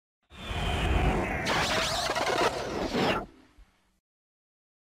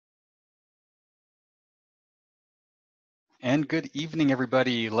And good evening,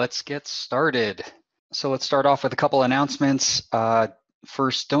 everybody. Let's get started. So let's start off with a couple announcements.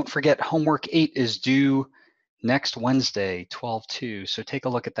 First, don't forget homework 8 is due next Wednesday, 12/2. So take a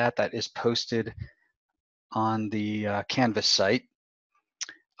look at that. That is posted on the Canvas site.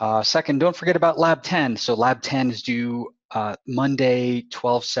 Second, don't forget about Lab 10. So Lab 10 is due Monday,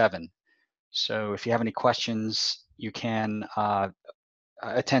 12/7. So if you have any questions, you can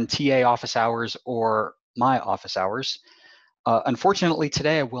attend TA office hours or my office hours. Unfortunately,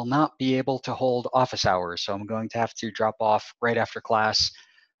 today I will not be able to hold office hours, so I'm going to have to drop off right after class,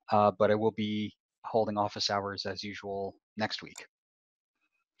 but I will be holding office hours as usual next week.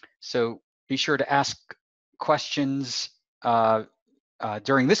 So be sure to ask questions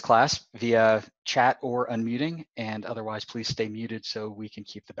during this class via chat or unmuting, and otherwise please stay muted so we can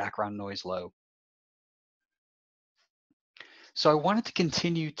keep the background noise low. So I wanted to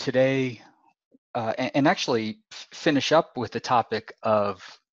continue today and actually finish up with the topic of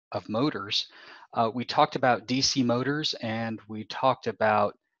motors. We talked about DC motors and we talked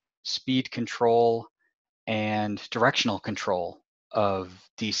about speed control and directional control of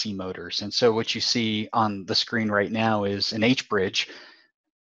DC motors. And so what you see on the screen right now is an H-bridge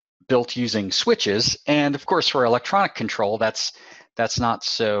built using switches. And of course, for electronic control, that's not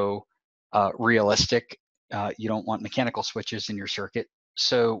so realistic. You don't want mechanical switches in your circuit.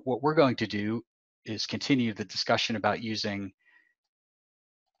 So what we're going to do is continue the discussion about using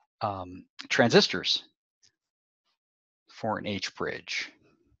transistors for an H-bridge.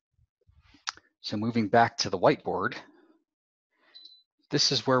 So moving back to the whiteboard,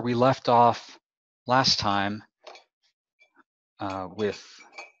 this is where we left off last time with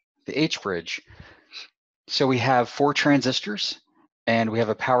the H-bridge. So we have 4 transistors, and we have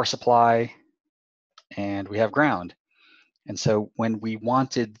a power supply, and we have ground. And so when we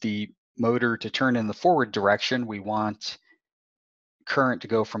wanted the motor to turn in the forward direction, we want current to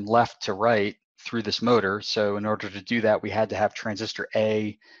go from left to right through this motor. So in order to do that, we had to have transistor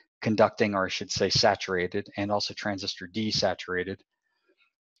A conducting, or I should say saturated, and also transistor D saturated.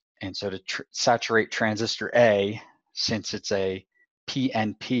 And so to saturate transistor A, since it's a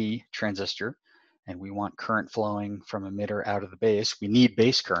PNP transistor, and we want current flowing from emitter out of the base, we need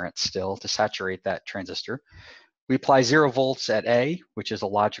base current still to saturate that transistor. We apply 0 volts at A, which is a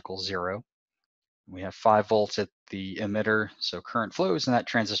logical 0. We have 5 volts at the emitter, so current flows and that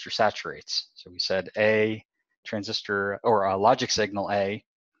transistor saturates. So we said A transistor, or a logic signal A,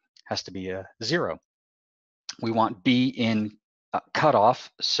 has to be a 0. We want B in cutoff,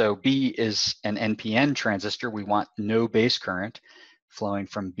 so B is an NPN transistor. We want no base current flowing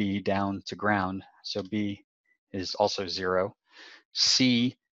from B down to ground, so B is also 0.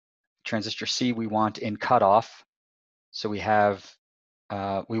 C, transistor C, we want in cutoff, so we have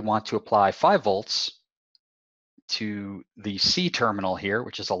we want to apply 5 volts to the C terminal here,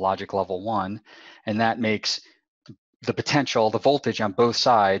 which is a logic level 1, and that makes the potential, the voltage on both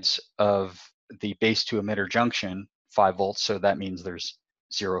sides of the base to emitter junction 5 volts, so that means there's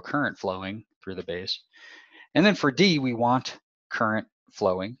 0 current flowing through the base. And then for D, we want current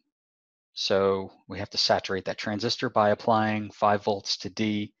flowing, so we have to saturate that transistor by applying 5 volts to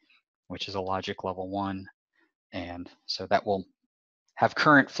D, which is a logic level 1, and so that will have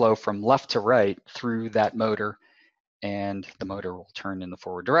current flow from left to right through that motor, and the motor will turn in the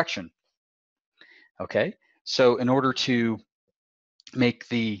forward direction. Okay, so in order to make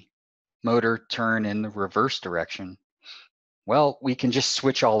the motor turn in the reverse direction, well, we can just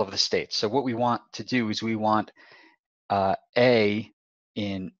switch all of the states. So what we want to do is we want A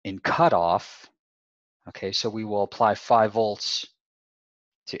in cutoff. Okay, so we will apply 5 volts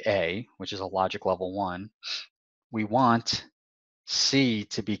to A, which is a logic level 1. We want C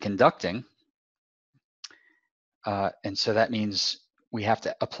to be conducting, and so that means we have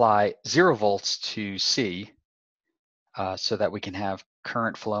to apply 0 volts to C so that we can have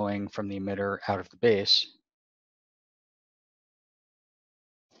current flowing from the emitter out of the base.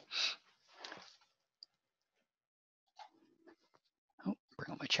 Oh,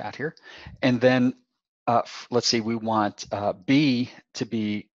 bring up my chat here. And then let's see, we want B to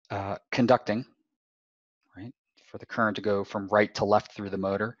be conducting, right? For the current to go from right to left through the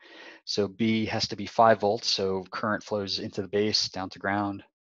motor. So B has to be 5 volts, so current flows into the base down to ground.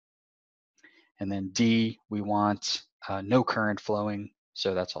 And then D, we want no current flowing,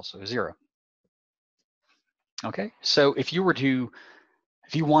 so that's also a 0. Okay, so if you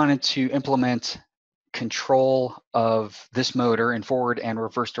wanted to implement control of this motor in forward and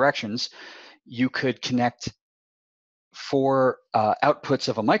reverse directions, you could connect 4 outputs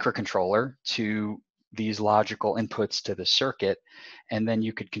of a microcontroller to these logical inputs to the circuit, and then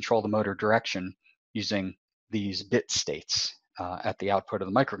you could control the motor direction using these bit states at the output of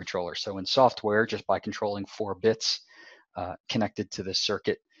the microcontroller. So in software, just by controlling 4 bits connected to this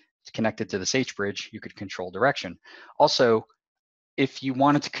circuit, connected to this H bridge, you could control direction. Also, if you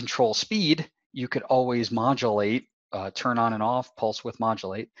wanted to control speed, you could always modulate, turn on and off, pulse width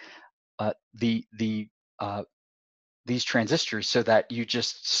modulate these transistors so that you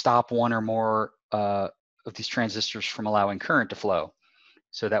just stop one or more of these transistors from allowing current to flow.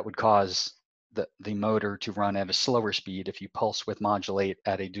 So that would cause the motor to run at a slower speed if you pulse width modulate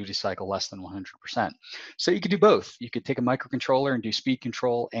at a duty cycle less than 100%. So you could do both. You could take a microcontroller and do speed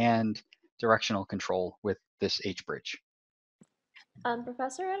control and directional control with this H bridge.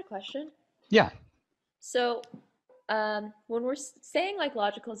 Professor, I had a question. Yeah. So, when we're saying like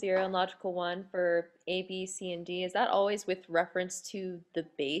logical 0 and logical 1 for A, B, C, and D, is that always with reference to the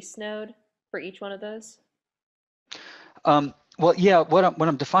base node for each one of those? Well, yeah. What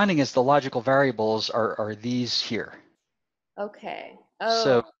I'm defining is the logical variables are these here. Okay.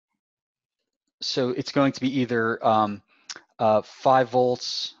 So Oh, it's going to be either 5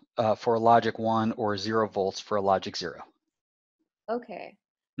 volts for a logic 1 or 0 volts for a logic 0. okay.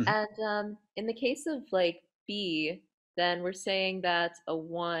 Mhm. And in the case of like B, then we're saying that a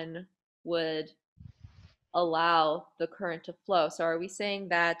 1 would allow the current to flow. So are we saying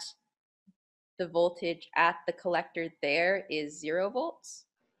that the voltage at the collector there is 0 volts?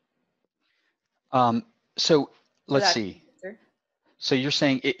 So Or let's that's see. the answer? So you're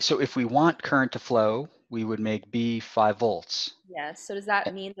saying so if we want current to flow, we would make B 5 volts. Yes. So does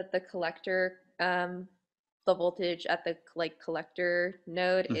that mean that the collector, the voltage at the like collector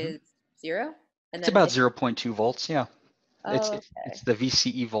node Mhm. is 0? And It's then about the 0.2 volts. Yeah, oh, okay. it's the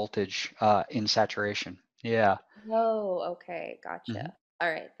VCE voltage in saturation. Yeah. Oh, okay. Gotcha. Mhm. All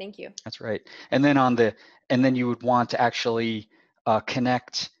right. Thank you. That's right. And then you would want to actually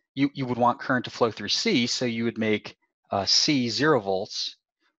connect. You would want current to flow through C, so you would make C 0 volts,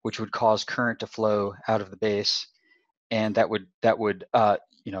 which would cause current to flow out of the base, and that would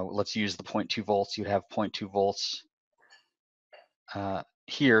let's use the 0.2 volts. You'd have 0.2 volts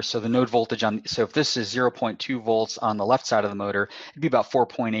here. So the node voltage so if this is 0.2 volts on the left side of the motor, it'd be about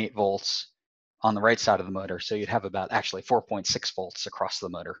 4.8 volts on the right side of the motor. So you'd have about actually 4.6 volts across the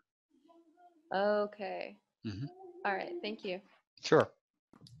motor. Okay. Mm-hmm. All right. Thank you. Sure.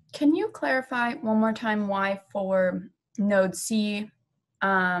 Can you clarify one more time why for node C,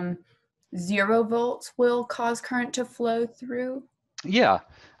 0 volts will cause current to flow through? Yeah.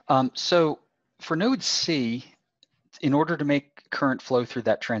 So for node C, in order to make current flow through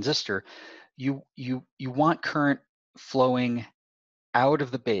that transistor, you want current flowing out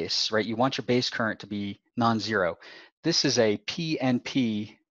of the base, right? You want your base current to be non-zero. This is a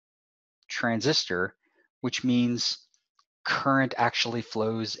PNP transistor, which means current actually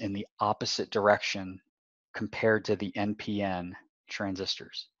flows in the opposite direction compared to the NPN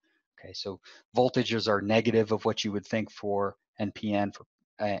transistors. Okay, so voltages are negative of what you would think for NPN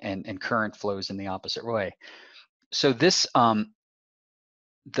and current flows in the opposite way. So this the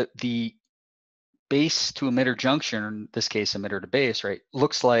base to emitter junction, in this case emitter to base, right,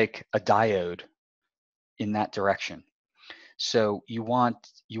 looks like a diode in that direction. So you want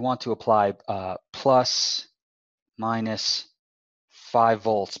to apply plus minus 5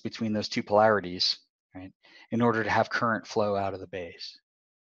 volts between those two polarities, right, in order to have current flow out of the base.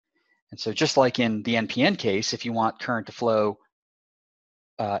 And so just like in the NPN case, if you want current to flow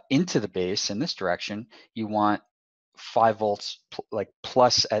into the base in this direction, you want 5 volts like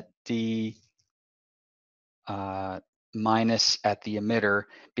plus at D, minus at the emitter,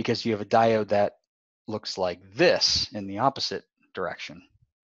 because you have a diode that looks like this in the opposite direction.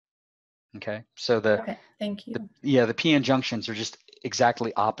 Okay, so Okay, thank you. the PN junctions are just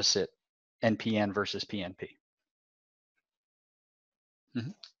exactly opposite NPN versus PNP.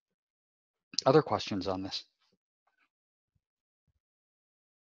 Mm-hmm. Other questions on this?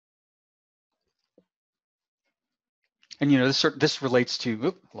 And this relates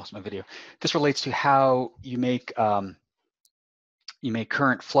to, lost my video. This relates to how you make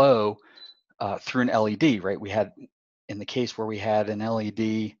current flow through an LED, right? We had, in the case where we had an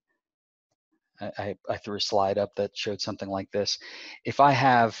LED, I threw a slide up that showed something like this. If I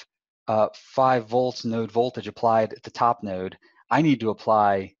have 5 volts node voltage applied at the top node, I need to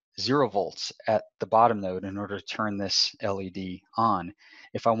apply 0 volts at the bottom node in order to turn this LED on.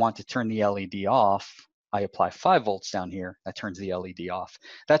 If I want to turn the LED off, I apply 5 volts down here, that turns the LED off.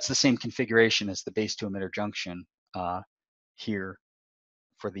 That's the same configuration as the base to emitter junction here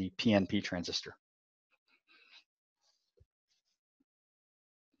for the PNP transistor.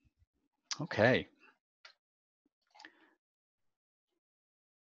 Okay.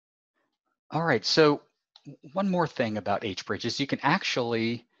 All right, so one more thing about H-bridges, you can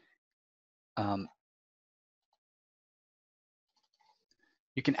actually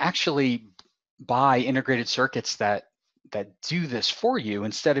buy integrated circuits that do this for you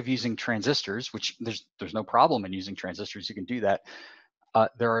instead of using transistors, which there's no problem in using transistors. You can do that.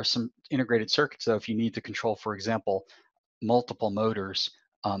 There are some integrated circuits, though, if you need to control, for example, multiple motors.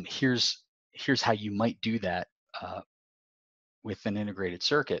 Here's how you might do that with an integrated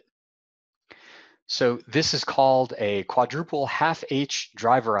circuit. So this is called a quadruple half H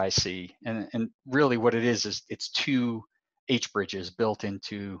driver IC, and really what it is it's two H bridges built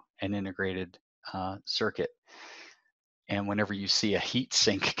into an integrated circuit. And whenever you see a heat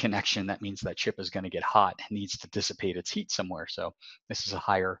sink connection, that means that chip is going to get hot and needs to dissipate its heat somewhere. So this is a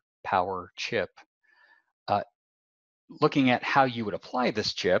higher power chip. Looking at how you would apply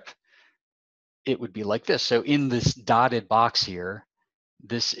this chip, it would be like this. So in this dotted box here,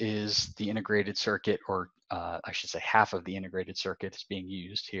 this is the integrated circuit, or I should say half of the integrated circuit is being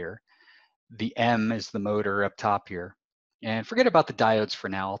used here. The M is the motor up top here. And forget about the diodes for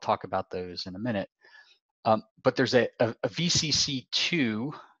now. I'll talk about those in a minute. But there's a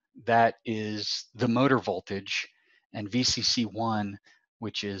VCC2 that is the motor voltage, and VCC1,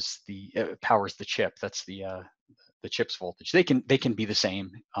 which is the powers the chip. That's the chip's voltage. They can be the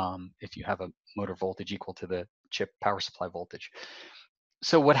same if you have a motor voltage equal to the chip power supply voltage.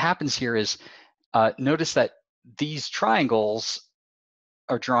 So what happens here is, notice that these triangles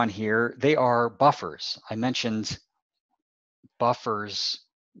are drawn here. They are buffers. I mentioned buffers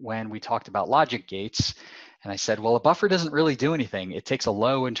when we talked about logic gates, and I said, well, a buffer doesn't really do anything. It takes a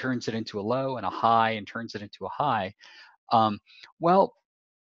low and turns it into a low, and a high and turns it into a high. Well,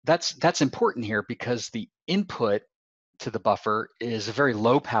 that's important here because the input to the buffer is a very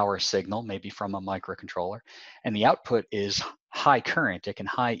low power signal, maybe from a microcontroller, and the output is high current. It can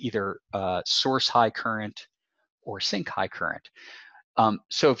either source high current or sink high current.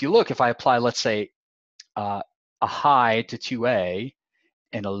 So if you look, if I apply, let's say, a high to 2A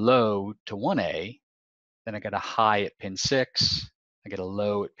and a low to 1A, then I get a high at pin 6, I get a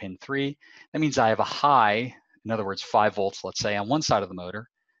low at pin 3. That means I have a high, in other words, 5 volts, let's say, on one side of the motor,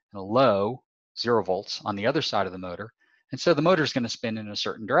 and a low, 0 volts, on the other side of the motor. And so the motor is going to spin in a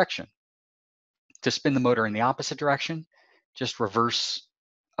certain direction. To spin the motor in the opposite direction, just reverse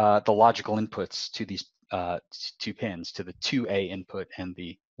the logical inputs to these two pins, to the 2A input and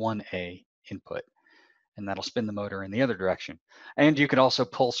the 1A input, and that'll spin the motor in the other direction. And you can also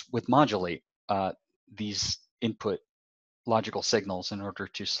pulse width modulate these input logical signals in order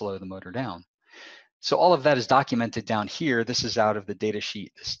to slow the motor down. So all of that is documented down here. This is out of the data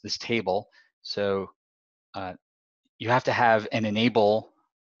sheet, this table. So you have to have an enable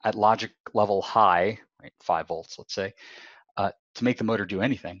at logic level high, right, 5 volts, let's say, to make the motor do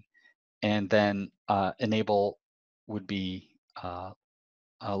anything. And then enable would be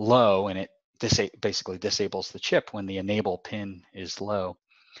low, and it basically disables the chip when the enable pin is low.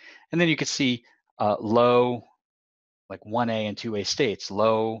 And then you can see low, like 1A and 2A states,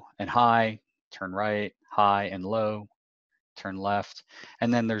 low and high, turn right, high and low, turn left.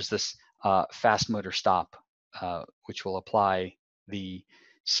 And then there's this fast motor stop, which will apply the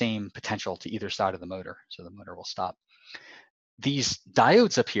same potential to either side of the motor, so the motor will stop. These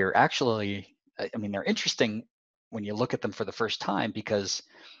diodes up here, actually, I mean, they're interesting when you look at them for the first time, because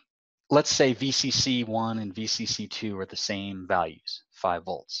let's say VCC1 and VCC2 are the same values, 5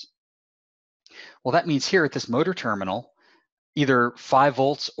 volts. Well, that means here at this motor terminal, either 5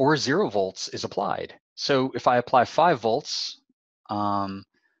 volts or 0 volts is applied. So if I apply 5 volts,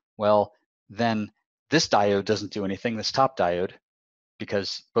 well, then this diode doesn't do anything, this top diode,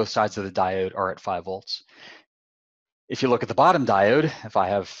 because both sides of the diode are at 5 volts. If you look at the bottom diode, if I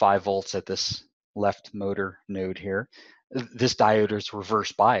have 5 volts at this left motor node here, this diode is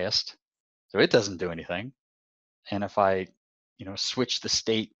reverse biased, so it doesn't do anything. And if I, switch the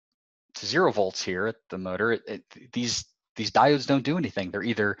state to 0 volts here at the motor, these diodes don't do anything. They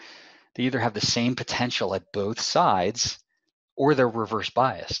either have the same potential at both sides, or they're reverse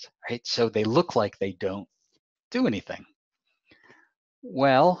biased, right? So they look like they don't do anything.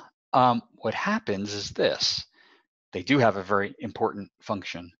 Well, what happens is this. They do have a very important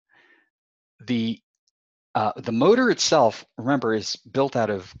function. The motor itself, remember, is built out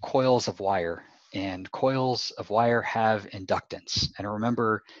of coils of wire, and coils of wire have inductance. And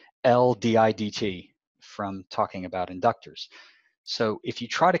remember LDIDT from talking about inductors. So if you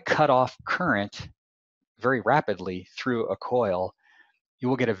try to cut off current very rapidly through a coil, you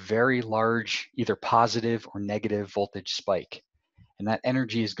will get a very large, either positive or negative voltage spike. And that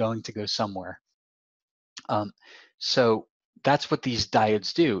energy is going to go somewhere. So that's what these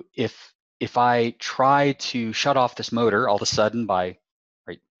diodes do. If if I try to shut off this motor all of a sudden by,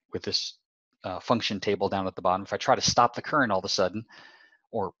 right, with this function table down at the bottom, if I try to stop the current all of a sudden,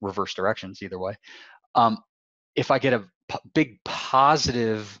 or reverse directions, either way, if I get a big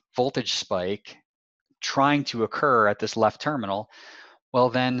positive voltage spike trying to occur at this left terminal, well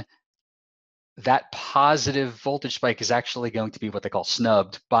then that positive voltage spike is actually going to be what they call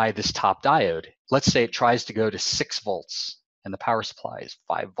snubbed by this top diode. Let's say it tries to go to 6 volts and the power supply is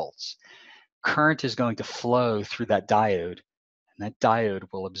 5 volts. Current is going to flow through that diode, and that diode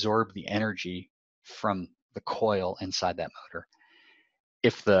will absorb the energy from the coil inside that motor.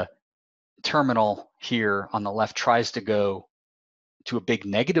 If the terminal here on the left tries to go to a big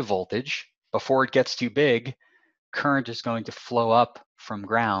negative voltage, before it gets too big, current is going to flow up from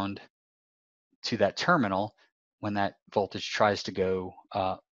ground to that terminal when that voltage tries to go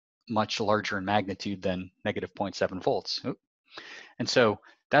much larger in magnitude than negative 0.7 volts. And so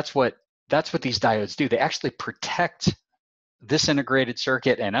that's what these diodes do. They actually protect this integrated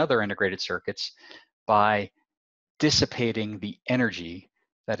circuit and other integrated circuits by dissipating the energy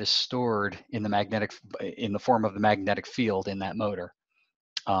that is stored in the form of the magnetic field in that motor,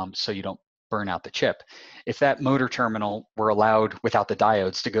 so you don't burn out the chip. If that motor terminal were allowed without the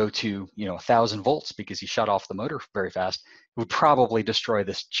diodes to go to 1,000 volts because you shut off the motor very fast, it would probably destroy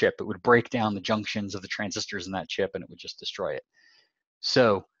this chip. It would break down the junctions of the transistors in that chip and it would just destroy it.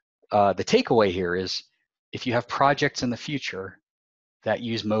 So the takeaway here is, if you have projects in the future that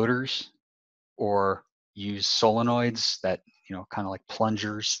use motors or use solenoids that, kind of like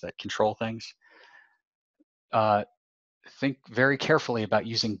plungers that control things, think very carefully about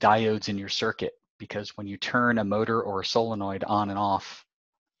using diodes in your circuit, because when you turn a motor or a solenoid on and off,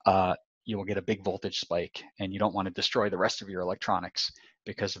 you will get a big voltage spike, and you don't want to destroy the rest of your electronics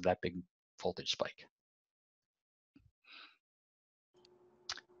because of that big voltage spike.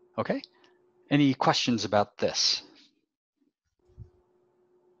 Okay, any questions about this?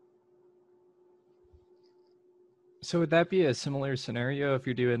 So would that be a similar scenario if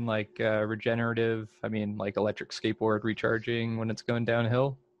you're doing like regenerative, like electric skateboard recharging when it's going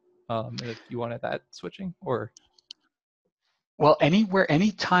downhill? If you wanted that switching, or? Well,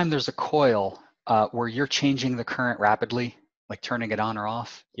 anytime there's a coil where you're changing the current rapidly, like turning it on or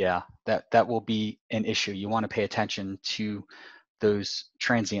off, yeah, that will be an issue. You want to pay attention to those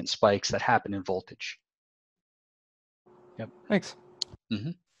transient spikes that happen in voltage. Yep. Thanks. Mm-hmm.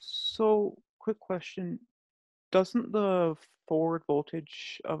 So, quick question. Doesn't the forward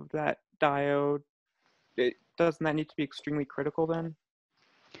voltage of that diode, doesn't that need to be extremely critical then?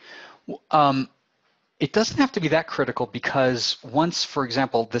 It doesn't have to be that critical, because once, for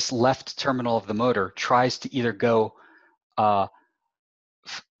example, this left terminal of the motor tries to either go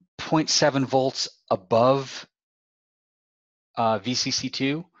 0.7 volts above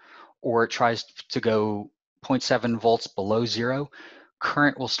VCC2, or it tries to go 0.7 volts below 0,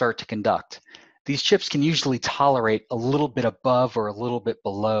 current will start to conduct. These chips can usually tolerate a little bit above or a little bit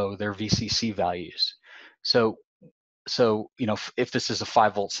below their VCC values. So if this is a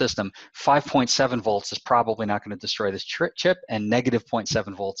 5-volt system, 5.7 volts is probably not going to destroy this chip, and negative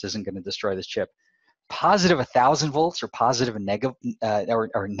 0.7 volts isn't going to destroy this chip. Positive 1,000 volts or positive and negative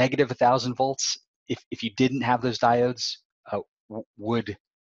or negative 1,000 volts, if you didn't have those diodes, would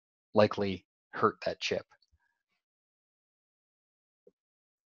likely hurt that chip.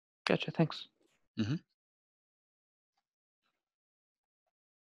 Gotcha, thanks. Mm-hmm.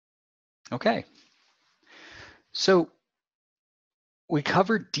 Okay. So we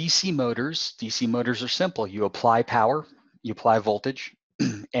covered DC motors. DC motors are simple. You apply power, you apply voltage,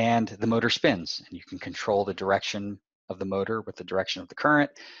 and the motor spins. And you can control the direction of the motor with the direction of the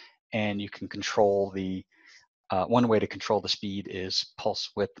current, and you can control the, one way to control the speed is pulse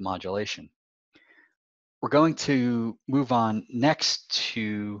width modulation. We're going to move on next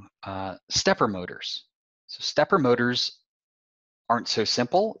to stepper motors. So stepper motors aren't so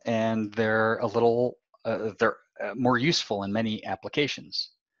simple, and they're a little, they're more useful in many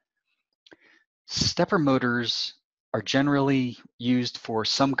applications. Stepper motors are generally used for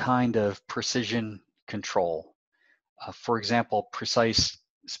some kind of precision control. For example, precise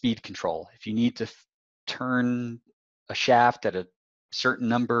speed control. If you need to turn a shaft at a certain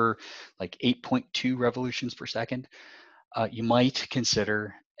number, like 8.2 revolutions per second, you might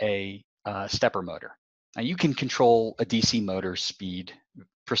consider a stepper motor. Now you can control a DC motor speed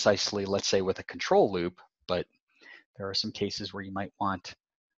precisely, let's say with a control loop, but there are some cases where you might want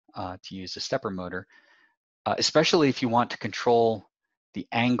to use a stepper motor, especially if you want to control the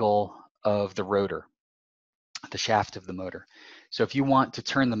angle of the rotor, the shaft of the motor. So if you want to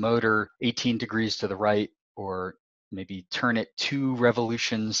turn the motor 18 degrees to the right or maybe turn it 2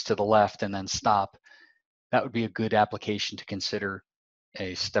 revolutions to the left and then stop, that would be a good application to consider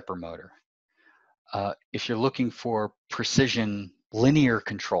a stepper motor. If you're looking for precision linear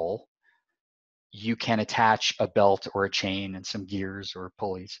control, you can attach a belt or a chain and some gears or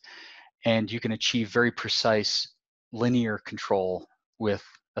pulleys, and you can achieve very precise linear control with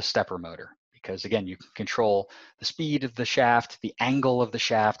a stepper motor, because again, you can control the speed of the shaft, the angle of the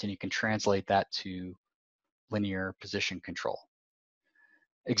shaft, and you can translate that to linear position control.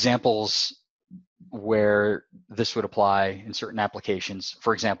 Examples where this would apply in certain applications,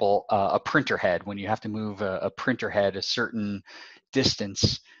 for example, a printer head. When you have to move a printer head a certain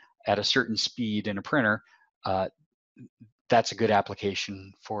distance at a certain speed in a printer, that's a good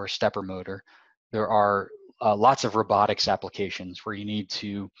application for a stepper motor. There are lots of robotics applications where you need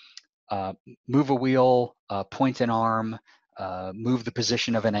to move a wheel, point an arm, move the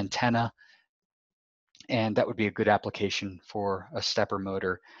position of an antenna, and that would be a good application for a stepper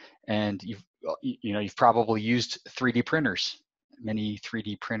motor. And you've probably used 3D printers. Many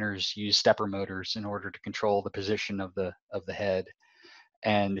 3D printers use stepper motors in order to control the position of the head.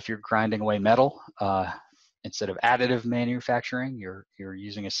 And if you're grinding away metal, instead of additive manufacturing, you're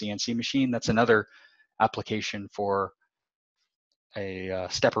using a CNC machine. That's another application for a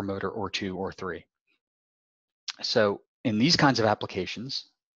stepper motor or 2 or 3. So in these kinds of applications,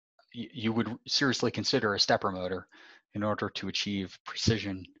 you would seriously consider a stepper motor in order to achieve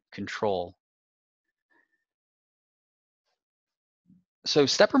precision control. So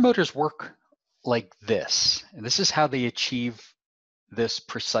stepper motors work like this, and this is how they achieve this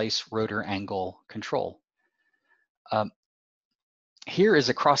precise rotor angle control. Here is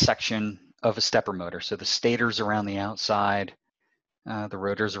a cross-section of a stepper motor. So the stator's around the outside, the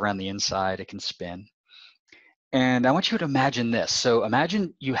rotor's around the inside, it can spin. And I want you to imagine this. So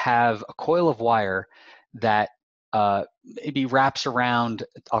imagine you have a coil of wire that maybe wraps around,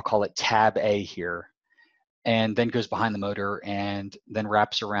 I'll call it tab A here, and then goes behind the motor and then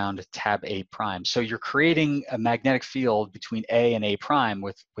wraps around tab A prime. So you're creating a magnetic field between A and A prime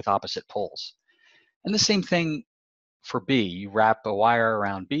with opposite poles. And the same thing for B. You wrap a wire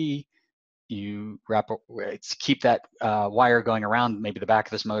around B, you keep that wire going around maybe the back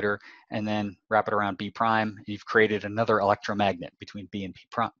of this motor, and then wrap it around B prime. You've created another electromagnet between B and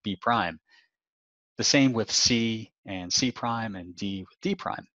B prime. The same with C and C prime and D with D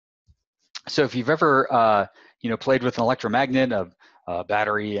prime. So if you've ever played with an electromagnet, a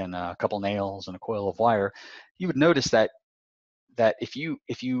battery and a couple nails and a coil of wire, you would notice that if you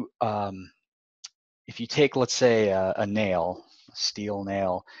take, let's say, a nail, a steel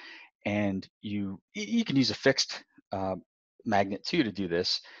nail, and you can use a fixed magnet too to do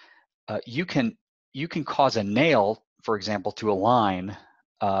this. You can cause a nail, for example, to align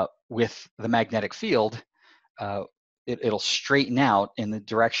with the magnetic field. It'll straighten out in the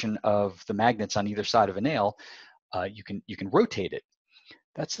direction of the magnets on either side of a nail. You can rotate it.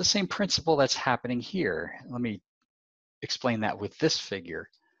 That's the same principle that's happening here. Let me explain that with this figure.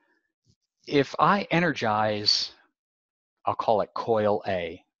 If I energize, I'll call it coil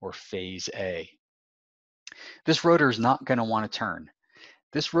A or phase A, this rotor is not going to want to turn.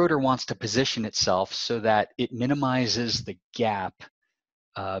 This rotor wants to position itself so that it minimizes the gap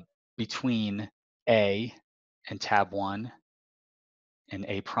between A and tab 1 and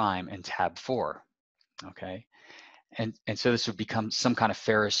A prime and tab 4, okay? And so this would become some kind of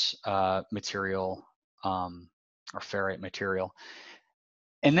ferrous material or ferrite material.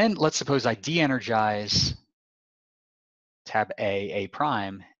 And then let's suppose I de-energize tab A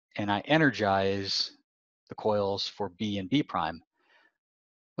prime, and I energize the coils for B and B prime.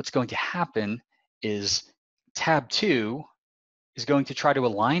 What's going to happen is tab 2 is going to try to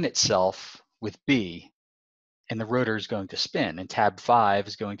align itself with B, and the rotor is going to spin, and tab 5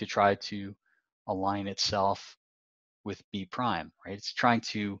 is going to try to align itself with B prime, right? It's trying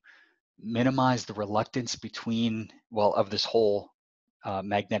to minimize the reluctance of this whole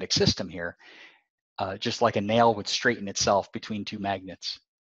magnetic system here, just like a nail would straighten itself between two magnets.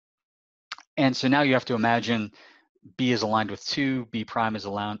 And so now you have to imagine B is aligned with 2, B prime is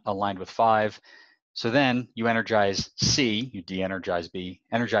aligned with 5. So then you energize C, you de-energize B,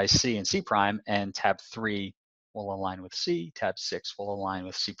 energize C and C prime, and tab 3 will align with C, tab 6 will align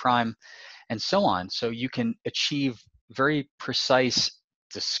with C prime, and so on. So you can achieve very precise,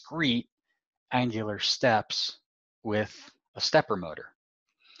 discrete angular steps with a stepper motor.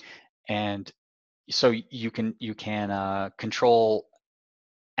 And so you can control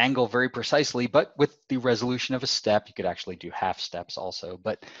angle very precisely, but with the resolution of a step. You could actually do half steps also,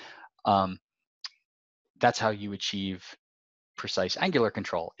 but that's how you achieve precise angular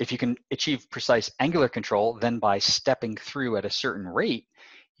control. If you can achieve precise angular control, then by stepping through at a certain rate,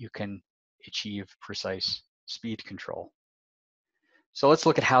 you can achieve precise speed control. So let's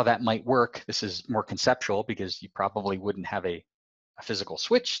look at how that might work. This is more conceptual because you probably wouldn't have a physical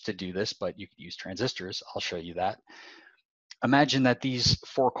switch to do this, but you could use transistors. I'll show you that. Imagine that these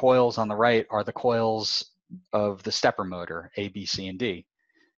 4 coils on the right are the coils of the stepper motor, A, B, C, and D.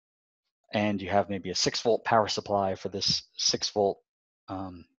 And you have maybe a 6-volt power supply for this 6-volt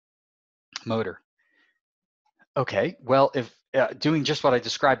motor. Okay, well, if doing just what I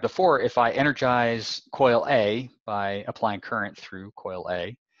described before, if I energize coil A by applying current through coil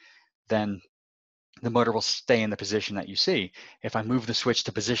A, then the motor will stay in the position that you see. If I move the switch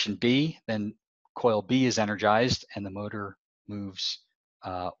to position B, then coil B is energized and the motor moves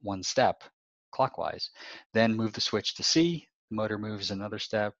 1 step clockwise. Then move the switch to C, the motor moves another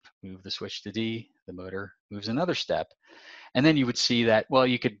step. Move the switch to D, the motor moves another step. And then you would see that, well,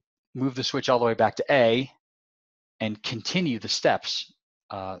 you could move the switch all the way back to A and continue the steps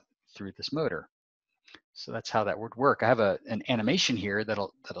through this motor. So that's how that would work. I have an animation here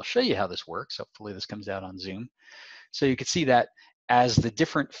that'll show you how this works. Hopefully this comes out on Zoom. So you can see that as the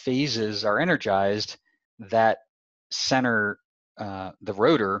different phases are energized, that center, the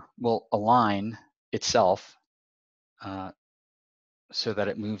rotor will align itself so that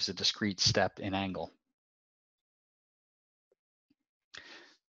it moves a discrete step in angle.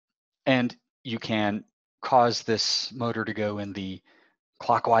 And you can cause this motor to go in the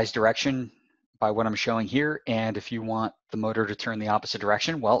clockwise direction by what I'm showing here. And if you want the motor to turn the opposite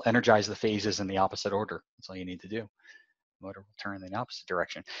direction, well, energize the phases in the opposite order. That's all you need to do. The motor will turn in the opposite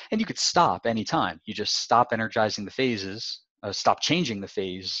direction. And you could stop anytime. You just stop energizing the phases, stop changing the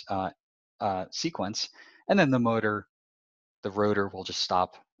phase sequence, and then the rotor will just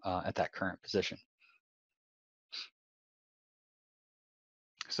stop at that current position.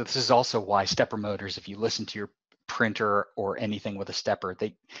 So this is also why stepper motors, if you listen to your printer or anything with a stepper,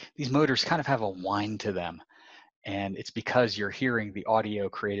 these motors kind of have a whine to them, and it's because you're hearing the audio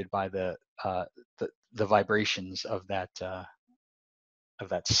created by the vibrations of that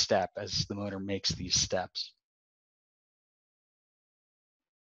step as the motor makes these steps.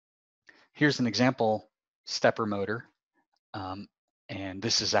 Here's an example stepper motor, and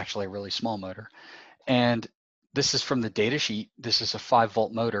this is actually a really small motor, and this is from the data sheet. This is a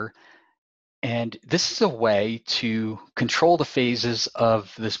 5-volt motor. And this is a way to control the phases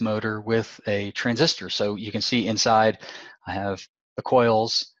of this motor with a transistor. So you can see inside, I have the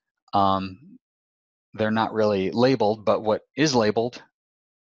coils. They're not really labeled, but what is labeled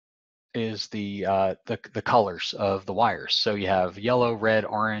is the colors of the wires. So you have yellow, red,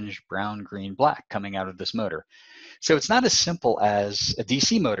 orange, brown, green, black coming out of this motor. So it's not as simple as a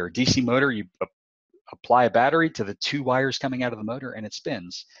DC motor. DC motor, you apply a battery to the 2 wires coming out of the motor and it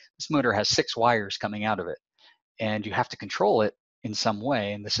spins. This motor has 6 wires coming out of it, and you have to control it in some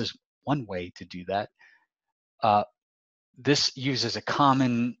way, and this is one way to do that. This uses a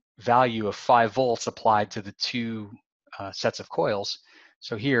common value of 5 volts applied to the 2 sets of coils.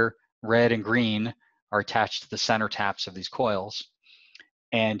 So here, red and green are attached to the center taps of these coils,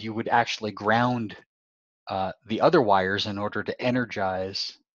 and you would actually ground the other wires in order to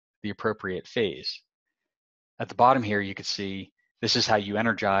energize the appropriate phase. At the bottom here, you can see this is how you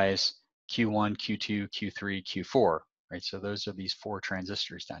energize Q1, Q2, Q3, Q4, right? So those are these 4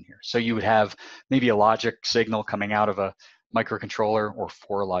 transistors down here. So you would have maybe a logic signal coming out of a microcontroller or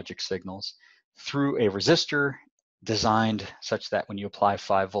 4 logic signals through a resistor designed such that when you apply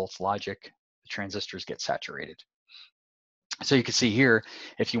 5 volts logic, the transistors get saturated. So you can see here,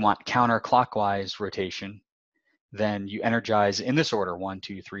 if you want counterclockwise rotation, then you energize in this order, 1,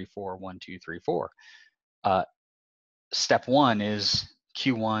 2, 3, 4, 1, 2, 3, 4. Step 1 is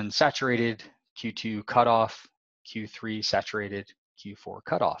Q1 saturated, Q2 cutoff, Q3 saturated, Q4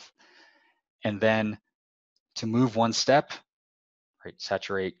 cutoff. And then to move 1 step, right,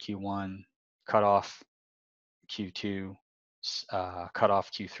 saturate Q1, cutoff Q2,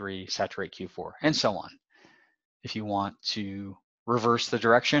 cutoff Q3, saturate Q4, and so on. If you want to reverse the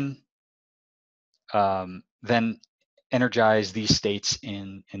direction, then energize these states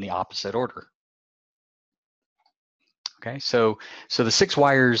in the opposite order. Okay, so the 6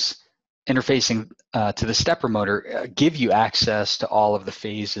 wires interfacing to the stepper motor give you access to all of the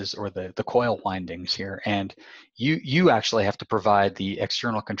phases or the coil windings here, and you actually have to provide the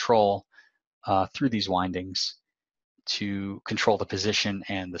external control through these windings to control the position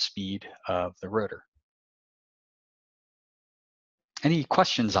and the speed of the rotor. Any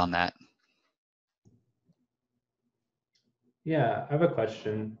questions on that? Yeah, I have a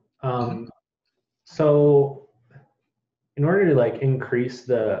question. So in order to like increase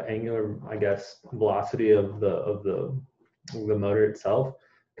the angular, I guess, velocity of the motor itself,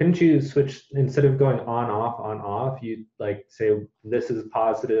 couldn't you switch, instead of going on off, you like say this is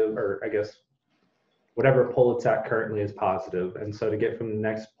positive, or I guess whatever pole it's at currently is positive, and so to get from the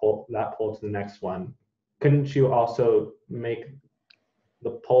next pole, that pole to the next one, couldn't you also make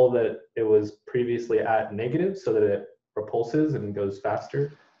the pole that it was previously at negative so that it repulses and goes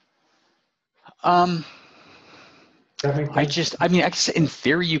faster? Um, Does that make sense? I mean, I guess in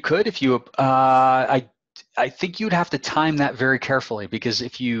theory you could if you, I think you'd have to time that very carefully, because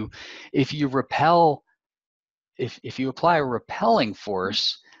if you repel, if you apply a repelling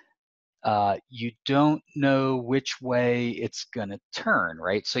force, you don't know which way it's going to turn,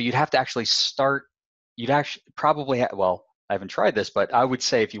 right? So you'd have to actually start, you'd actually probably, well, I haven't tried this, but I would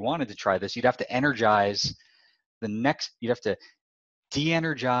say if you wanted to try this, you'd have to energize the next, you'd have to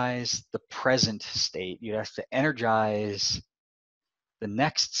de-energize the present state. You'd have to energize the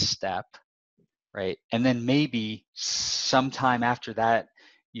next step, right? And then maybe sometime after that,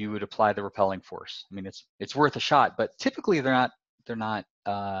 you would apply the repelling force. I mean, it's worth a shot, but typically they're not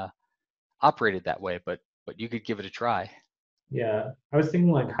operated that way, but you could give it a try. Yeah, I was thinking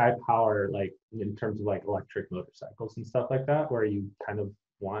like high power, like in terms of like electric motorcycles and stuff like that, where you kind of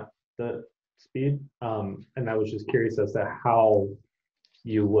want the speed. And I was just curious as to how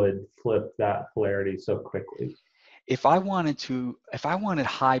you would flip that polarity so quickly. If I wanted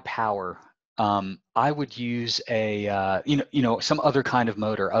high power, I would use a some other kind of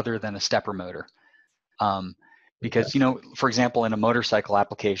motor other than a stepper motor, because for example, in a motorcycle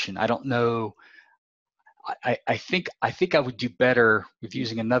application, I don't know. I think I would do better with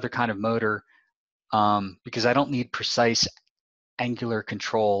using another kind of motor, because I don't need precise angular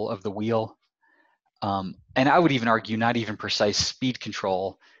control of the wheel, and I would even argue not even precise speed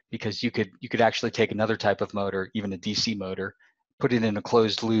control, because you could actually take another type of motor, even a DC motor, put it in a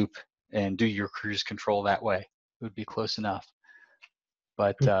closed loop, and do your cruise control that way. It would be close enough.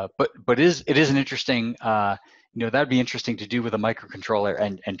 But it is an interesting, that'd be interesting to do with a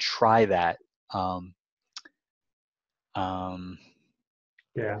microcontroller and try that.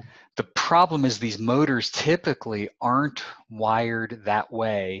 Yeah. The problem is these motors typically aren't wired that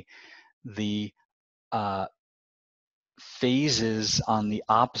way. The phases on the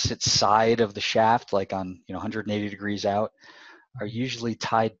opposite side of the shaft, like on 180 degrees out, are usually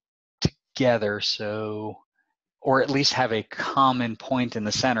tied together, so, or at least have a common point in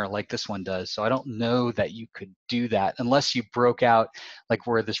the center like this one does. So I don't know that you could do that unless you broke out, like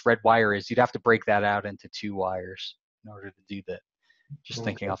where this red wire is. You'd have to break that out into 2 wires in order to do that. Just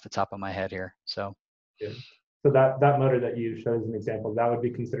thinking off the top of my head here. So Yeah. So that motor that you showed as an example, that would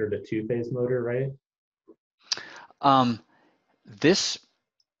be considered a 2-phase motor, right? This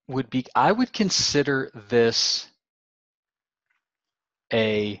would be, I would consider this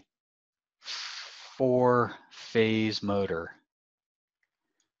a 4-phase motor,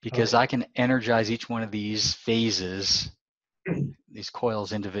 because I can energize each one of these phases, these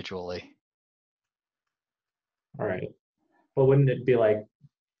coils individually. All right. But wouldn't it be like,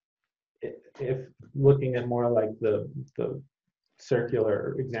 if looking at more like the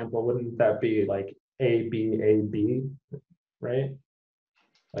circular example, wouldn't that be like A, B, A, B, right?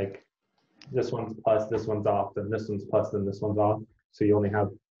 Like this one's plus, this one's off, then this one's plus, then this one's off. So you only have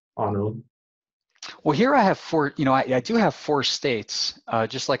on. Well, here I have 4, I do have 4 states,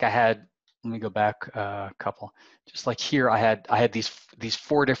 just like I had, let me go back a couple. Just like here, I had these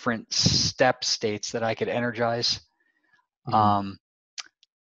 4 different step states that I could energize. Mm-hmm.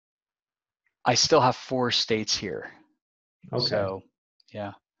 I still have 4 states here. Okay. So,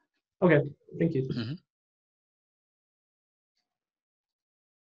 yeah. Okay, thank you. Mm-hmm.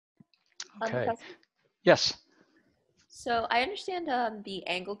 Okay. Yes. So I understand the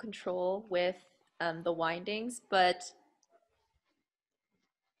angle control with the windings, but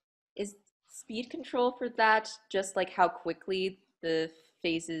is speed control for that just like how quickly the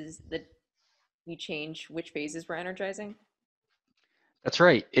phases that you change which phases we're energizing? That's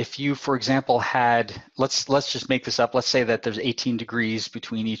right. If you, for example, had, let's just make this up. Let's say that there's 18 degrees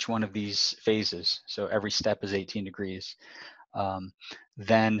between each one of these phases. So every step is 18 degrees.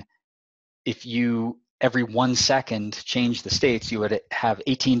 Then if you, every 1 second, change the states, you would have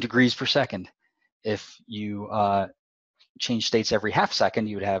 18 degrees per second. If you change states every half second,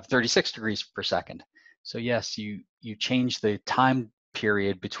 you would have 36 degrees per second. So yes, you change the time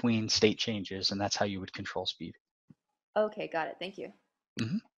period between state changes, and that's how you would control speed. Okay, got it. Thank you.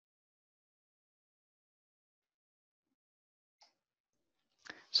 Mm-hmm.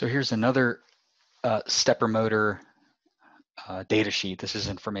 So here's another stepper motor data sheet. This is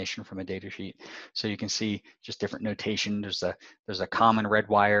information from a data sheet. So you can see just different notation. There's a common red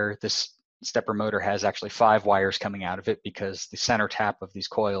wire. This stepper motor has actually 5 wires coming out of it because the center tap of these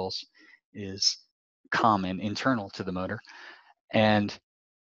coils is common internal to the motor. And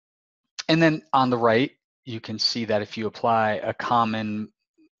then on the right, you can see that if you apply a common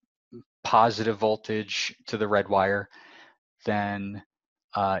positive voltage to the red wire, then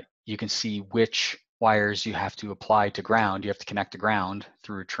you can see which wires you have to apply to ground. You have to connect to ground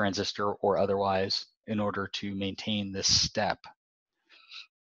through a transistor or otherwise in order to maintain this step.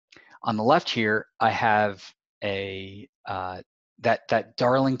 On the left here, I have a that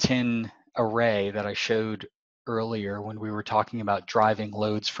Darlington array that I showed earlier when we were talking about driving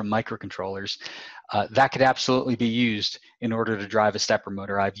loads from microcontrollers. That could absolutely be used in order to drive a stepper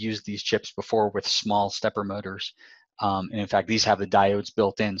motor. I've used these chips before with small stepper motors. And in fact, these have the diodes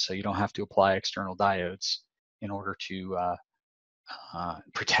built in, so you don't have to apply external diodes in order to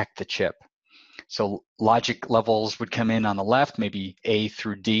protect the chip. So logic levels would come in on the left, maybe A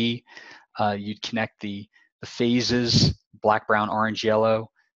through D. You'd connect the phases, black, brown, orange, yellow,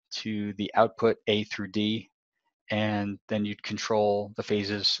 to the output A through D, and then you'd control the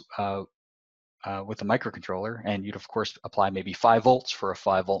phases with a microcontroller, and you'd of course apply maybe 5 volts for a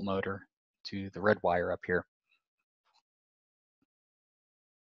 5-volt motor to the red wire up here.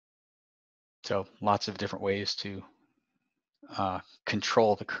 So lots of different ways to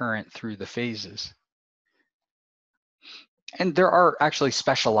control the current through the phases. And there are actually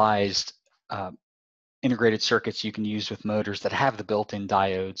specialized integrated circuits you can use with motors that have the built-in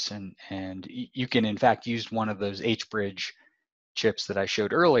diodes, and you can in fact use one of those H-bridge chips that I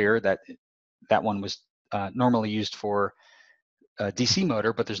showed earlier. That one was normally used for a DC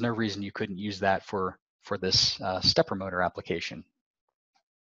motor, but there's no reason you couldn't use that for this stepper motor application.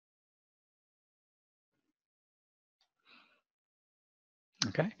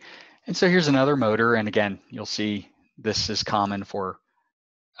 Okay, and so here's another motor, and again, you'll see this is common for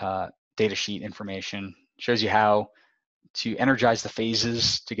data sheet information. Shows you how to energize the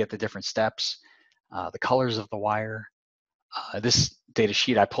phases to get the different steps, the colors of the wire. This data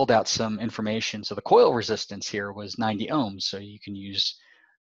sheet, I pulled out some information. So the coil resistance here was 90 ohms. So you can use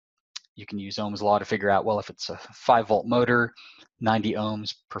Ohm's law to figure out, well, if it's a 5-volt motor, 90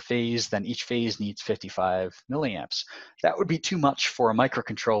 ohms per phase, then each phase needs 55 milliamps. That would be too much for a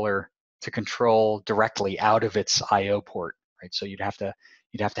microcontroller to control directly out of its I/O port, right? So you'd have to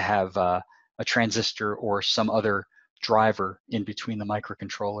have a transistor or some other driver in between the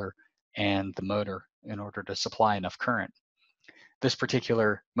microcontroller and the motor in order to supply enough current. This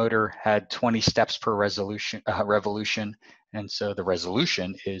particular motor had 20 steps per revolution, and so the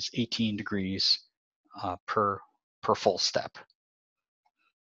resolution is 18 degrees per full step.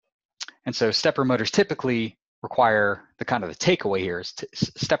 And so stepper motors typically require, the takeaway here is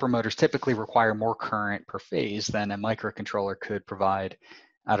stepper motors typically require more current per phase than a microcontroller could provide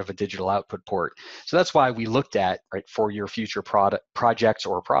out of a digital output port. So that's why we looked at, right, for your future projects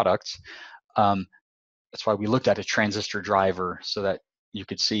or products, that's why we looked at a transistor driver, so that you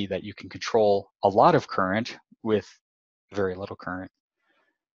could see that you can control a lot of current with very little current.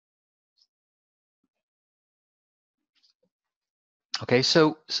 Okay,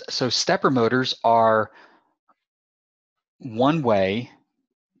 so stepper motors are one way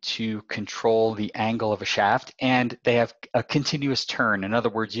to control the angle of a shaft, and they have a continuous turn. In other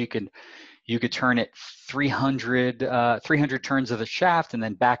words, you could turn it 300 turns of the shaft and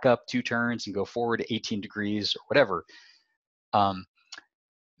then back up 2 turns and go forward 18 degrees or whatever.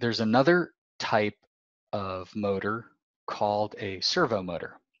 There's another type of motor called a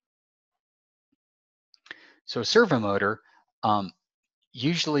servomotor. So a servomotor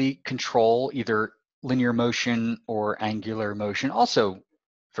usually control either linear motion or angular motion, also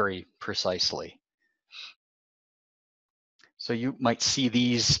very precisely. So you might see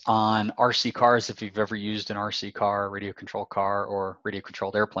these on RC cars. If you've ever used an RC car, radio controlled car, or radio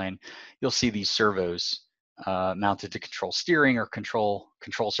controlled airplane, you'll see these servos mounted to control steering or control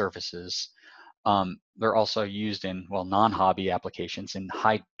surfaces. They're also used in, well, non-hobby applications and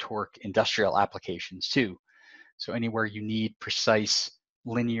high torque industrial applications too. So anywhere you need precise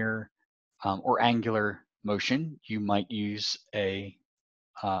linear or angular motion, you might use a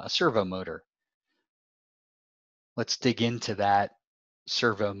servo motor. Let's dig into that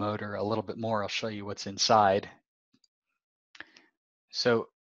servo motor a little bit more. I'll show you what's inside. So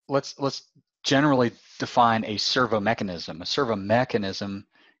let's generally define a servo mechanism. A servo mechanism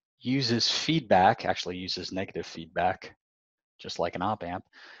uses feedback, actually uses negative feedback, just like an op amp,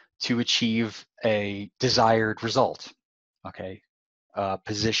 to achieve a desired result, okay?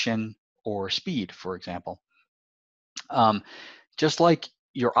 Position or speed, for example. Just like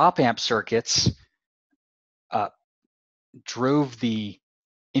your op-amp circuits drove the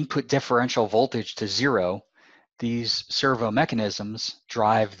input differential voltage to 0, these servo mechanisms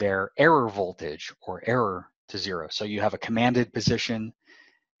drive their error voltage or error to 0. So you have a commanded position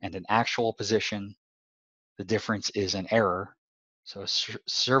and an actual position. The difference is an error. So a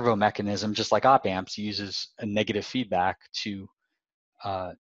servo mechanism, just like op-amps, uses a negative feedback to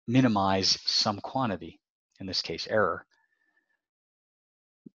minimize some quantity, in this case error.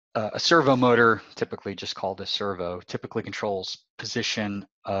 A servo motor, typically just called a servo, typically controls position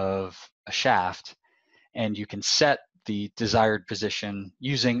of a shaft, and you can set the desired position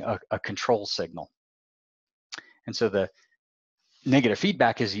using a control signal. And so the negative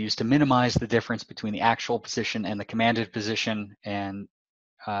feedback is used to minimize the difference between the actual position and the commanded position and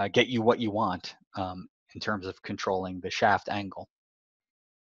get you what you want in terms of controlling the shaft angle.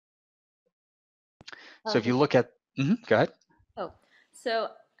 So if you look at, go ahead. Oh, so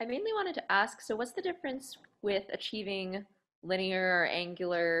I mainly wanted to ask, so what's the difference with achieving linear or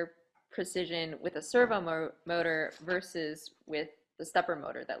angular precision with a servo motor versus with the stepper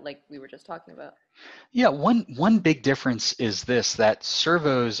motor that like we were just talking about? Yeah, one big difference is this, that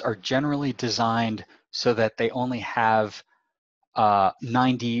servos are generally designed so that they only have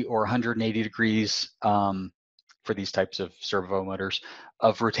 90 or 180 degrees for these types of servo motors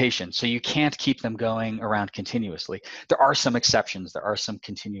of rotation. So you can't keep them going around continuously. There are some exceptions. There are some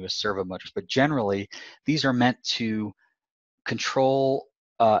continuous servo motors, but generally these are meant to control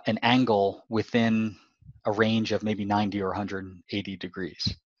an angle within a range of maybe 90 or 180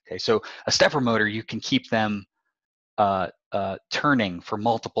 degrees. Okay, so a stepper motor, you can keep them turning for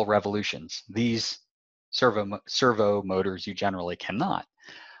multiple revolutions. These servo motors you generally cannot.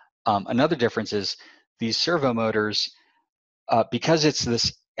 Another difference is these servo motors, because it's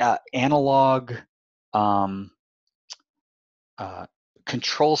this analog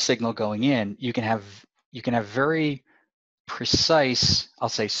control signal going in, you can have very precise, I'll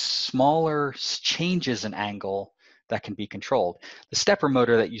say smaller changes in angle that can be controlled. The stepper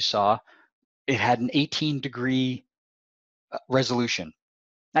motor that you saw, it had an 18-degree resolution.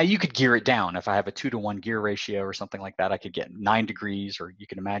 Now you could gear it down. If I have a 2-to-1 gear ratio or something like that, I could get 9 degrees, or you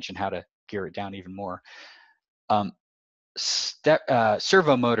can imagine how to gear it down even more.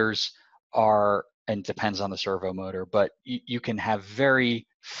 Servo motors are, and depends on the servo motor, but you can have very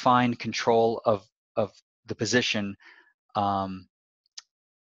fine control of the position, and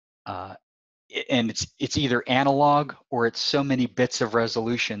it's either analog or it's so many bits of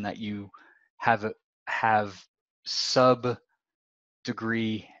resolution that you have sub-degree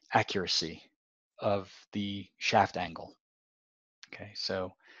accuracy of the shaft angle. Okay,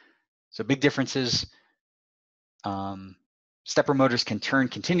 so big differences. Stepper motors can turn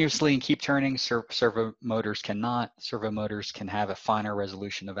continuously and keep turning. Servo motors cannot. Servo motors can have a finer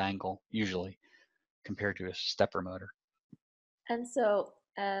resolution of angle, usually, compared to a stepper motor. And so,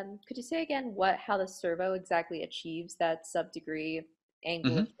 could you say again how the servo exactly achieves that sub-degree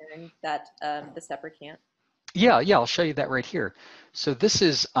angle of turn that the stepper can't? Yeah, I'll show you that right here. So this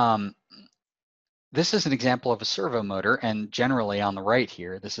is an example of a servo motor, and generally on the right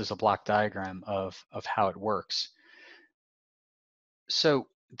here, this is a block diagram of how it works. So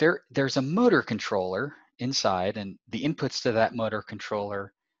there's a motor controller inside, and the inputs to that motor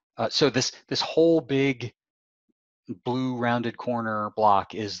controller. So this whole big blue rounded corner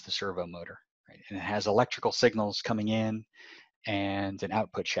block is the servo motor, right? And it has electrical signals coming in and an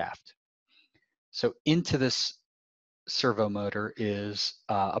output shaft. So into this servo motor is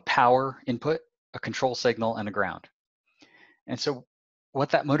a power input, a control signal, and a ground. And so what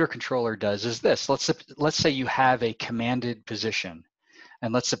that motor controller does is this. Let's say you have a commanded position,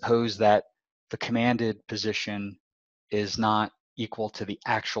 and let's suppose that the commanded position is not equal to the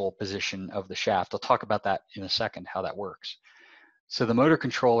actual position of the shaft. I'll talk about that in a second, how that works. So the motor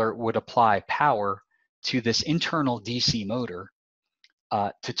controller would apply power to this internal DC motor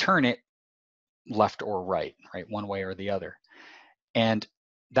to turn it left or right, one way or the other. And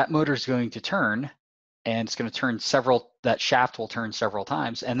that motor is going to turn, and it's going to turn that shaft will turn several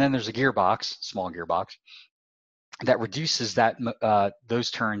times. And then there's a gearbox, small gearbox, that reduces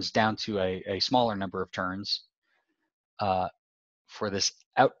those turns down to a smaller number of turns for this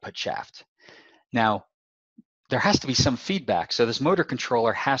output shaft. Now, there has to be some feedback. So this motor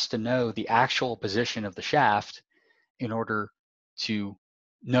controller has to know the actual position of the shaft in order to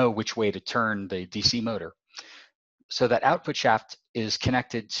know which way to turn the DC motor. So that output shaft is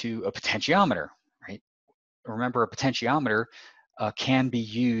connected to a potentiometer, right? Remember, a potentiometer can be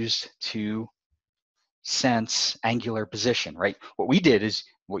used to sense angular position, right? What we did is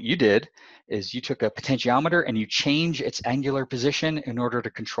what you did is you took a potentiometer and you change its angular position in order to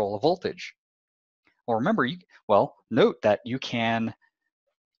control a voltage. Well, remember, note that you can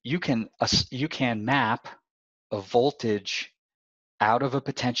map a voltage out of a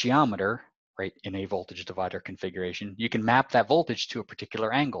potentiometer, right, in a voltage divider configuration. You can map that voltage to a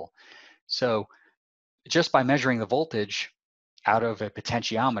particular angle. So just by measuring the voltage out of a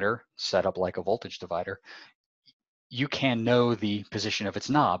potentiometer set up like a voltage divider, you can know the position of its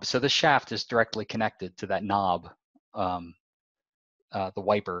knob. So the shaft is directly connected to that knob, the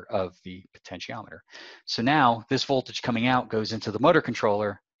wiper of the potentiometer. So now this voltage coming out goes into the motor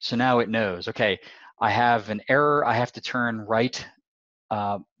controller. So now it knows, okay, I have an error. I have to turn right.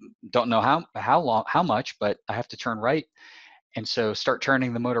 Don't know how much, but I have to turn right. And so start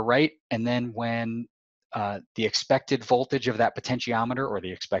turning the motor right. And then when the expected voltage of that potentiometer or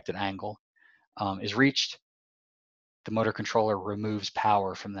the expected angle is reached, the motor controller removes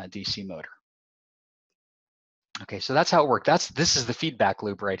power from that DC motor. Okay, so that's how it worked. This is the feedback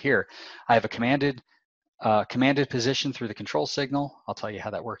loop right here. I have a commanded position through the control signal. I'll tell you how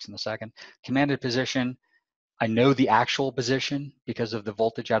that works in a second. Commanded position. I know the actual position because of the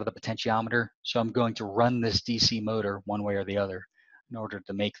voltage out of the potentiometer. So I'm going to run this DC motor one way or the other in order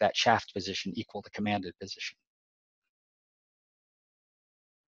to make that shaft position equal the commanded position.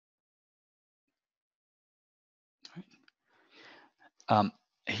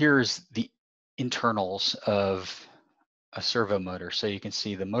 Here's the internals of a servo motor. So you can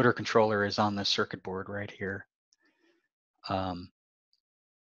see the motor controller is on the circuit board right here. And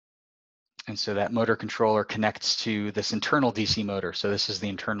so that motor controller connects to this internal DC motor. So this is the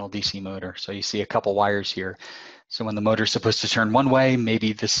internal DC motor. So you see a couple wires here. So when the motor is supposed to turn one way,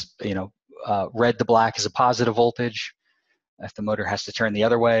 maybe this, red to black is a positive voltage. If the motor has to turn the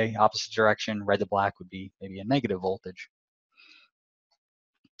other way, opposite direction, red to black would be maybe a negative voltage.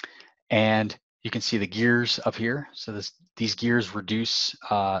 And you can see the gears up here. So these gears reduce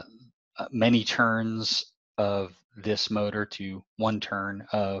many turns of this motor to one turn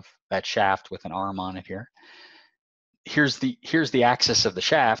of that shaft with an arm on it here. Here's the axis of the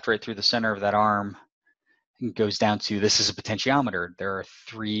shaft right through the center of that arm. It goes down to, this is a potentiometer. There are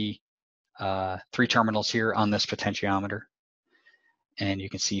three terminals here on this potentiometer. And you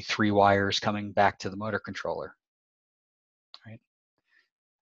can see 3 wires coming back to the motor controller. Right?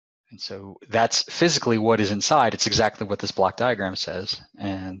 And so that's physically what is inside. It's exactly what this block diagram says.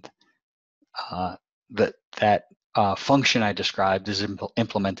 And that function I described is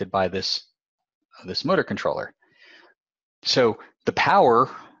implemented by this motor controller. So the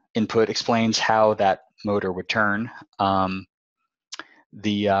power input explains how that motor would turn.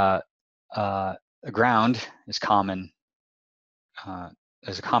 The ground is common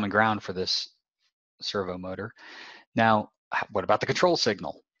as a common ground for this servo motor. Now, what about the control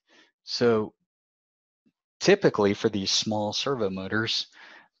signal? So typically for these small servo motors,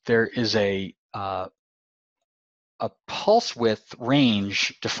 there is a pulse width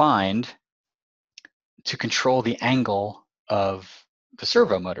range defined to control the angle of the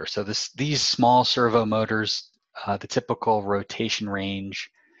servo motor. So these small servo motors, the typical rotation range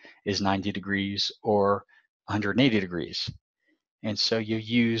is 90 degrees or 180 degrees. And so you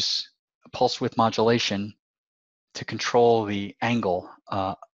use pulse width modulation to control the angle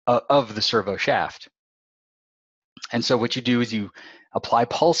of the servo shaft. And so what you do is you apply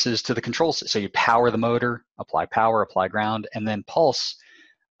pulses to the control. So you power the motor, apply power, apply ground, and then pulse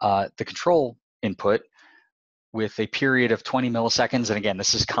the control input with a period of 20 milliseconds. And again,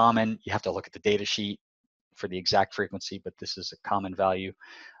 this is common. You have to look at the data sheet for the exact frequency, but this is a common value.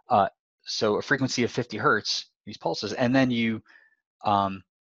 So a frequency of 50 hertz, these pulses, and then you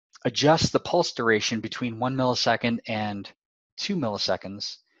adjust the pulse duration between 1 millisecond and 2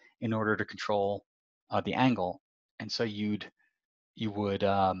 milliseconds in order to control the angle. And so you would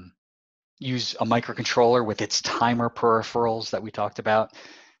use a microcontroller with its timer peripherals that we talked about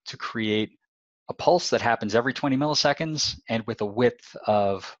to create a pulse that happens every 20 milliseconds and with a width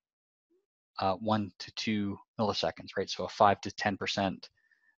of 1 to 2 milliseconds, right? So a 5 to 10%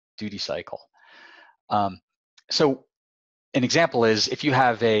 duty cycle. So an example is if you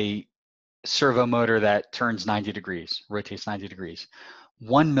have a servo motor that turns 90 degrees, rotates 90 degrees,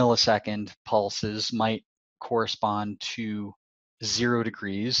 1 millisecond pulses might correspond to 0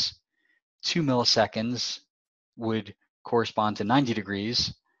 degrees. 2 milliseconds would correspond to 90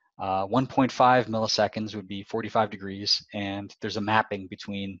 degrees. 1.5 milliseconds would be 45 degrees, and there's a mapping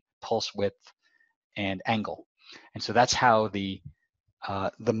between pulse width and angle. And so that's how the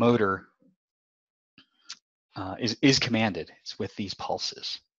motor is commanded. It's with these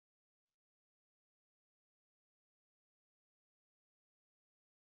pulses.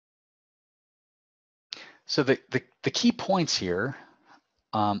 So the key points here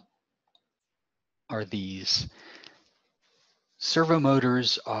are these.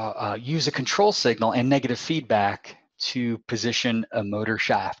 Servomotors use a control signal and negative feedback to position a motor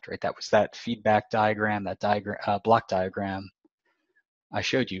shaft, right? That was that feedback diagram, that block diagram I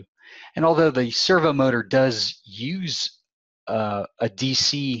showed you. And although the servomotor does use a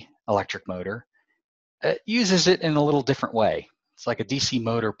DC electric motor, it uses it in a little different way. It's like a DC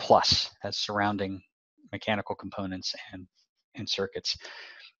motor plus, has surrounding mechanical components and circuits.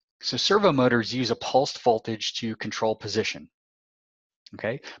 So servomotors use a pulsed voltage to control position.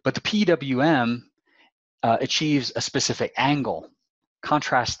 Okay, but the PWM achieves a specific angle.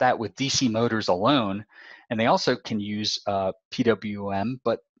 Contrast that with DC motors alone, and they also can use PWM,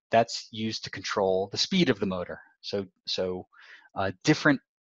 but that's used to control the speed of the motor. So different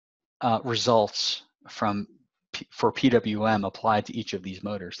results for PWM applied to each of these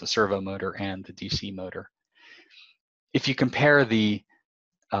motors, the servomotor and the DC motor. If you compare the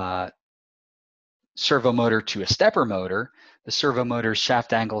servomotor to a stepper motor, the servomotor's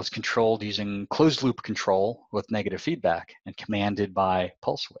shaft angle is controlled using closed loop control with negative feedback and commanded by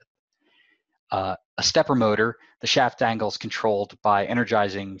pulse width. A stepper motor, the shaft angle is controlled by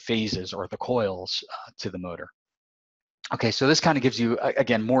energizing phases or the coils to the motor. Okay, so this kind of gives you,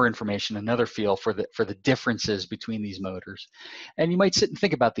 again, more information, another feel for the differences between these motors. And you might sit and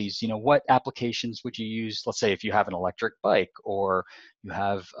think about these, you know, what applications would you use? Let's say if you have an electric bike, or you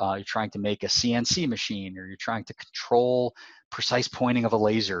have, you're trying to make a CNC machine, or you're trying to control precise pointing of a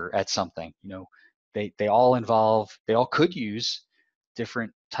laser at something, you know, they all could use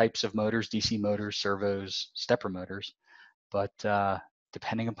different types of motors, DC motors, servos, stepper motors, but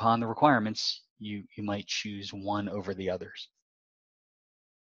depending upon the requirements, you might choose one over the others.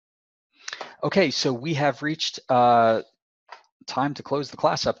 Okay, so we have reached time to close the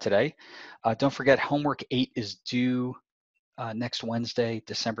class up today. Don't forget, homework 8 is due next Wednesday,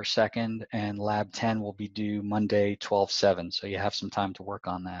 December 2nd, and lab 10 will be due Monday, 12/7. So you have some time to work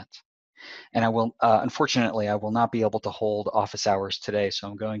on that. And I will, unfortunately, I will not be able to hold office hours today, so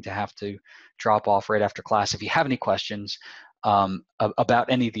I'm going to have to drop off right after class. If you have any questions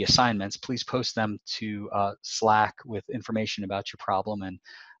about any of the assignments, please post them to Slack with information about your problem, and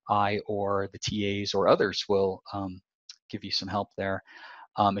I or the TAs or others will give you some help there.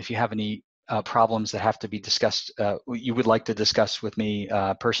 If you have any problems that have to be discussed, you would like to discuss with me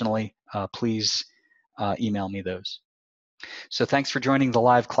personally, please email me those. So thanks for joining the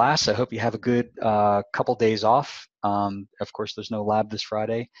live class. I hope you have a good couple days off. Of course, there's no lab this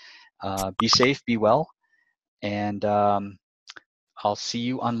Friday. Be safe, be well, and I'll see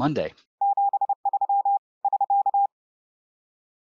you on Monday.